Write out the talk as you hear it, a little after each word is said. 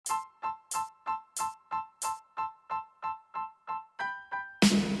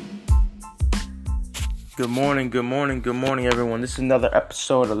Good morning, everyone. This is another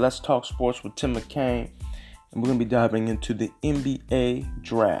episode of Let's Talk Sports with Tim McCain, and we're going to be diving into the NBA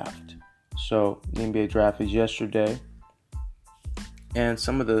draft. So, the NBA draft is yesterday, and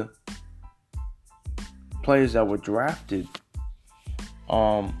some of the players that were drafted,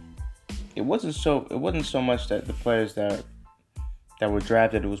 it wasn't so much that the players that were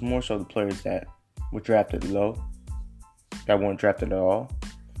drafted, it was more so the players that were drafted low, that weren't drafted at all.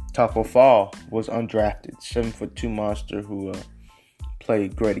 Taco Fall was undrafted, 7'2" monster who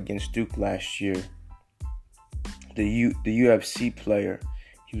played great against Duke last year. The UFC player,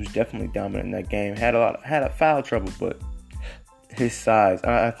 he was definitely dominant in that game. Had a foul trouble, but his size,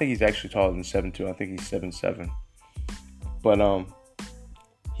 I think he's actually taller than 7'2". I think he's 7'7". But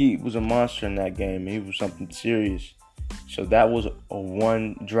he was a monster in that game. He was something serious. So that was a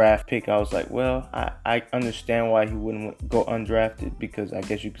one draft pick. I was like, well, I understand why he wouldn't go undrafted, because I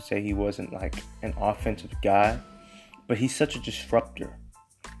guess you could say he wasn't like an offensive guy, but he's such a disruptor.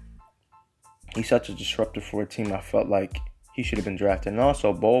 He's such a disruptor for a team. I felt like he should have been drafted. And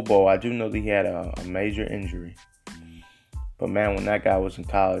also, Bobo, I do know that he had a major injury. But man, when that guy was in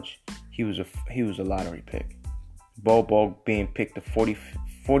college, he was a lottery pick. Bobo being picked the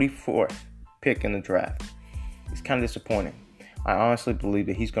 44th pick in the draft. It's kind of disappointing. I honestly believe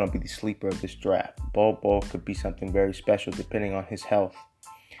that he's going to be the sleeper of this draft. Bobo could be something very special depending on his health,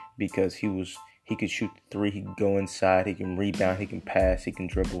 because he could shoot the three, he could go inside, he can rebound, he can pass, he can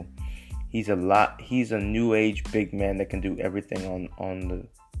dribble. He's a new age big man that can do everything on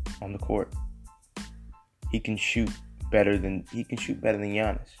the court. He can shoot better than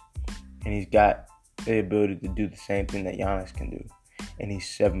Giannis. And he's got the ability to do the same thing that Giannis can do. And he's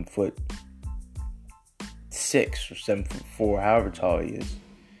 7'6" or 7'4", however tall he is.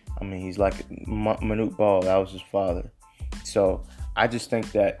 I mean, he's like Manute Ball. That was his father. So I just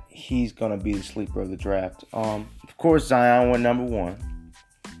think that he's gonna be the sleeper of the draft. Of course, Zion went number one.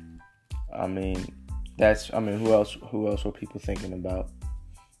 Who else were people thinking about?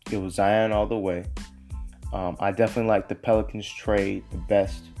 It was Zion all the way. I definitely like the Pelicans trade the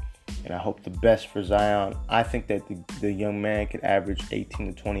best, and I hope the best for Zion. I think that the young man could average 18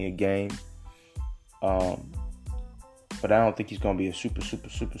 to 20 a game. But I don't think he's going to be a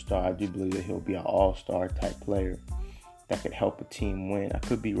superstar. I do believe that he'll be an all-star type player that could help a team win. I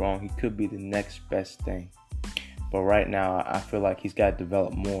could be wrong. He could be the next best thing. But right now, I feel like he's got to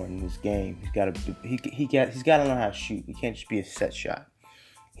develop more in this game. He's got to know how to shoot. He can't just be a set shot.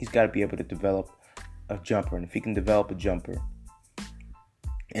 He's got to be able to develop a jumper. And if he can develop a jumper,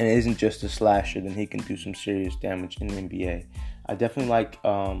 and it isn't just a slasher, then he can do some serious damage in the NBA. I definitely like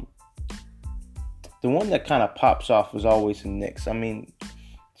the one that kind of pops off was always the Knicks. I mean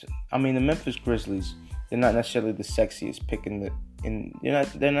the Memphis Grizzlies, they're not necessarily the sexiest pick they're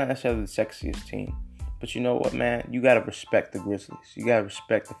not necessarily the sexiest team. But you know what, man? You got to respect the Grizzlies. You got to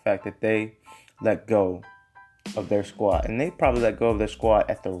respect the fact that they let go of their squad. And they probably let go of their squad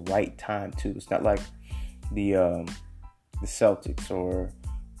at the right time, too. It's not like the Celtics or,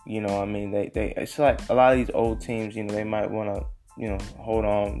 it's like a lot of these old teams, they might want to, hold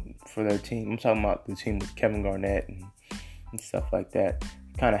on for their team. I'm talking about the team with Kevin Garnett and stuff like that.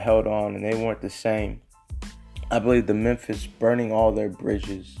 Kind of held on, and they weren't the same. I believe the Memphis burning all their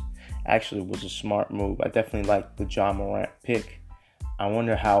bridges actually was a smart move. I definitely like the Ja Morant pick. I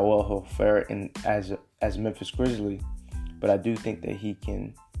wonder how well he'll fare as a Memphis Grizzly, but I do think that he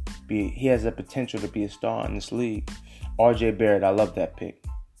has the potential to be a star in this league. RJ Barrett, I love that pick.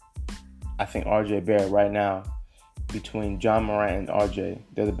 I think RJ Barrett right now, between Ja Morant and RJ,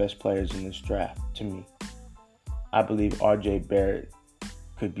 they're the best players in this draft to me. I believe RJ Barrett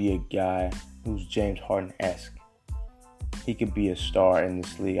could be a guy who's James Harden-esque. He could be a star in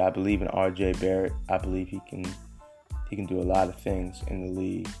this league. I believe in RJ Barrett. I believe he can do a lot of things in the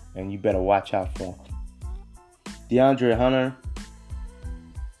league, and you better watch out for him. DeAndre Hunter,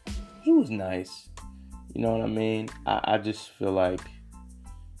 he was nice. You know what I mean? I just feel like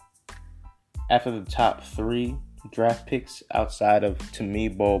after the top three draft picks outside of, to me,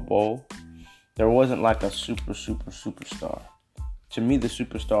 Bol, there wasn't like a superstar. To me, the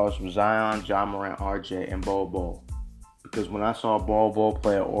superstars were Zion, Ja Morant, RJ, and Bol. Because when I saw Bol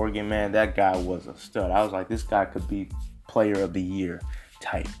play at Oregon, man, that guy was a stud. I was like, this guy could be player of the year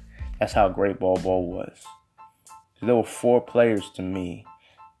type. That's how great Bol was. So there were four players to me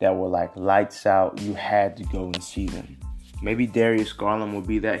that were like lights out. You had to go and see them. Maybe Darius Garland will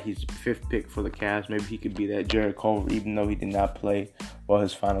be that. He's the fifth pick for the Cavs. Maybe he could be that. Jared Culver, even though he did not play well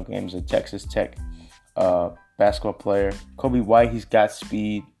his final games at Texas Tech basketball player. Kobe White, he's got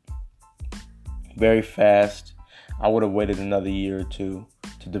speed. Very fast. I would have waited another year or two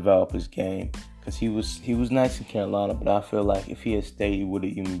to develop his game. because he was nice in Carolina, but I feel like if he had stayed, he would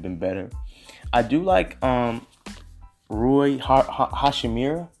have even been better. I do like Rui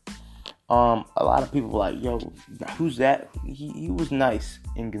Hachimura. A lot of people were like, yo, who's that? He was nice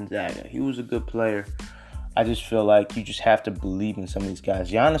in Gonzaga. He was a good player. I just feel like you just have to believe in some of these guys.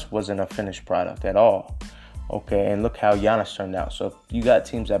 Giannis wasn't a finished product at all. Okay, and look how Giannis turned out. So if you got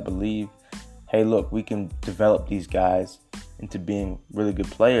teams that believe, hey, look, we can develop these guys into being really good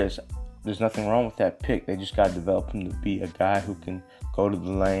players, there's nothing wrong with that pick. They just got to develop him to be a guy who can go to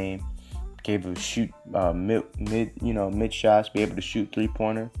the lane, be able to shoot mid shots, be able to shoot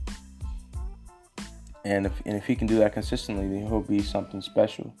 3-pointer. And if he can do that consistently, then he'll be something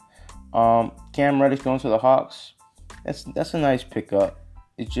special. Cam Reddish going to the Hawks. That's a nice pickup.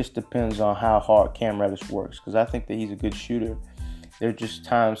 It just depends on how hard Cam Reddish works, because I think that he's a good shooter. There are just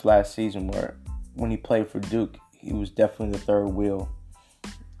times last season where when he played for Duke, he was definitely the third wheel.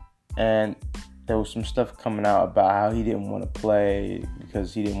 And there was some stuff coming out about how he didn't want to play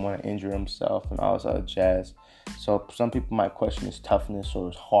because he didn't want to injure himself and all this other jazz. So some people might question his toughness or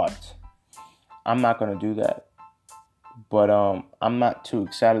his heart. I'm not going to do that. But I'm not too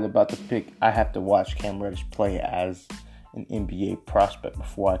excited about the pick. I have to watch Cam Reddish play as an NBA prospect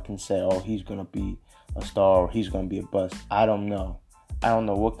before I can say, oh, he's going to be a star or he's going to be a bust. I don't know. I don't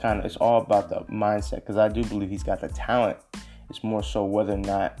know what kind of... It's all about the mindset, because I do believe he's got the talent. It's more so whether or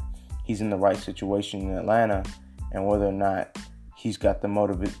not he's in the right situation in Atlanta and whether or not he's got the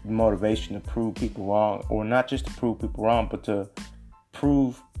motivation to prove people wrong, or not just to prove people wrong, but to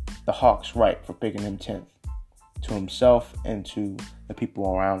prove the Hawks right for picking him 10th to himself and to the people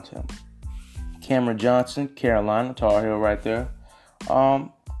around him. Cameron Johnson, Carolina, Tar Heel right there.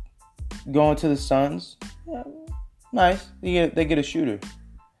 Going to the Suns. Yeah, nice. They get a shooter.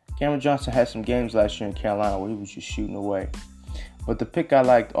 Cameron Johnson had some games last year in Carolina where he was just shooting away. But the pick I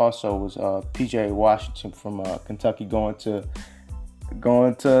liked also was P.J. Washington from Kentucky going to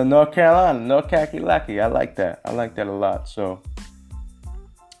North Carolina, North Kakalaki. I like that. I like that a lot. So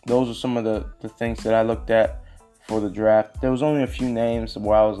those are some of the things that I looked at for the draft. There was only a few names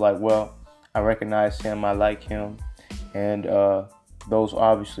where I was like, well, I recognize him, I like him. And those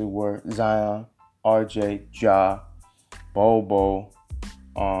obviously were Zion, RJ, Ja, Bobo,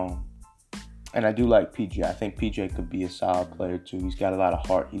 and I do like PJ. I think PJ could be a solid player too. He's got a lot of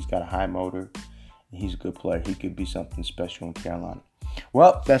heart. He's got a high motor. And he's a good player. He could be something special in Carolina.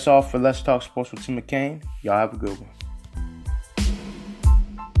 Well, that's all for Let's Talk Sports with Tim McCain. Y'all have a good one.